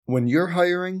When you're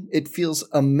hiring, it feels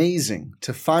amazing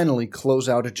to finally close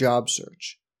out a job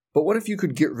search. But what if you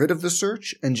could get rid of the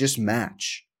search and just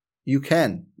match? You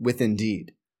can with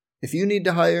Indeed. If you need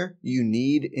to hire, you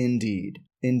need Indeed.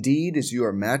 Indeed is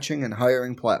your matching and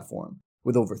hiring platform.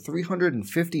 With over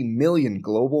 350 million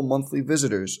global monthly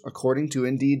visitors, according to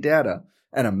Indeed data,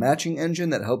 and a matching engine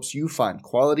that helps you find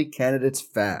quality candidates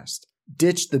fast.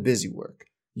 Ditch the busy work.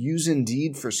 Use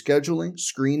Indeed for scheduling,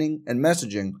 screening, and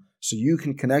messaging so you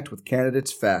can connect with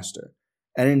candidates faster.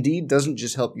 And Indeed doesn't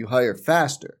just help you hire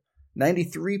faster.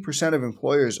 93% of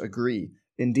employers agree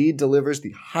Indeed delivers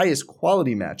the highest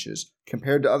quality matches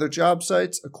compared to other job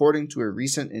sites, according to a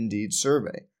recent Indeed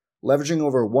survey. Leveraging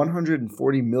over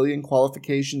 140 million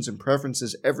qualifications and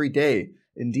preferences every day,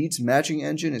 Indeed's matching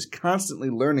engine is constantly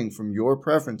learning from your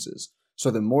preferences, so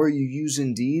the more you use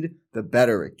Indeed, the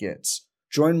better it gets.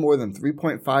 Join more than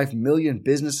 3.5 million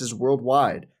businesses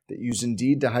worldwide that use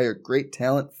Indeed to hire great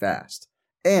talent fast.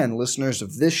 And listeners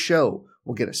of this show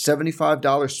will get a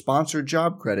 $75 sponsored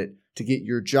job credit to get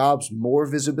your jobs more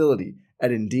visibility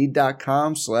at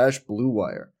Indeed.com/Blue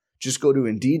Wire. Just go to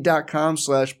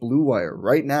Indeed.com/Blue Wire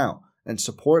right now and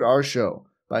support our show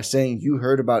by saying you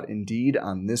heard about Indeed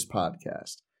on this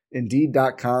podcast.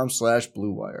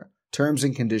 Indeed.com/Blue Wire. Terms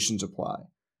and conditions apply.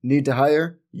 Need to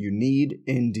hire? You need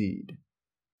Indeed.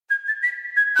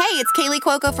 Hey, it's Kaylee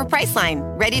Cuoco for Priceline.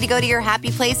 Ready to go to your happy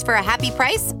place for a happy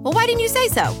price? Well, why didn't you say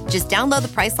so? Just download the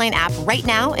Priceline app right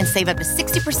now and save up to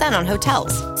 60% on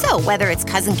hotels. So whether it's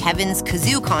Cousin Kevin's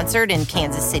Kazoo Concert in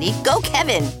Kansas City, go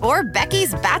Kevin, or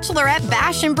Becky's Bachelorette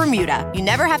Bash in Bermuda, you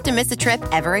never have to miss a trip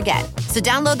ever again. So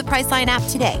download the Priceline app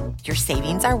today. Your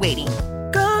savings are waiting.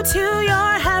 Go to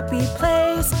your happy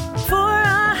place for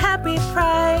a happy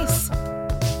price.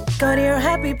 Go to your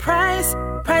happy price,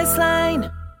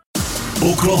 Priceline.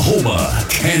 Oklahoma,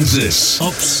 Kansas.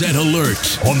 Upset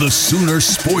alert on the Sooner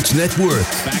Sports Network.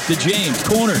 Back to James.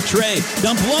 Corner. Trey.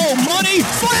 Dump low. Money.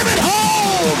 Slam it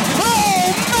home. Oh,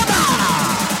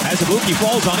 mama! As Ibuki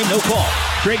falls on him, no call.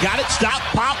 Trey got it. Stop.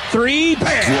 Pop. Three.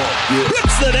 Bam.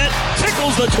 Hits the net.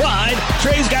 Tickles the twine.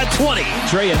 Trey's got 20.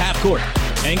 Trey at half court.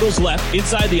 Angles left.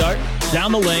 Inside the arc.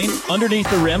 Down the lane. Underneath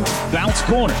the rim. Bounce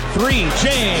corner. Three.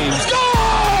 James.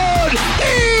 Good!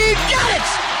 He got it!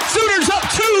 Sooners up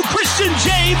 2, Christian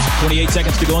James. 28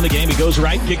 seconds to go in the game. He goes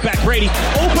right. Kick back, Brady.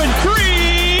 Open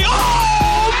three.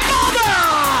 Oh, mother!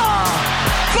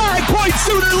 5-point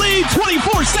Sooner lead.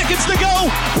 24 seconds to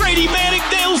go. Brady Manning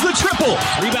nails the triple.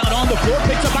 Rebound on the floor.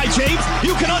 Picked up by James.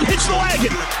 You can unhitch the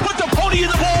wagon. Put the pony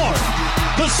in the bar.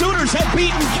 The Sooners have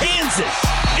beaten Kansas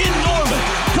in Norman.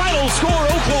 Final score,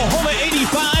 Oklahoma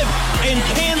 85 and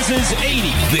Kansas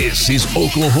 80. This is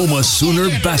Oklahoma Sooner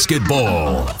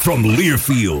basketball from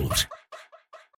Learfield.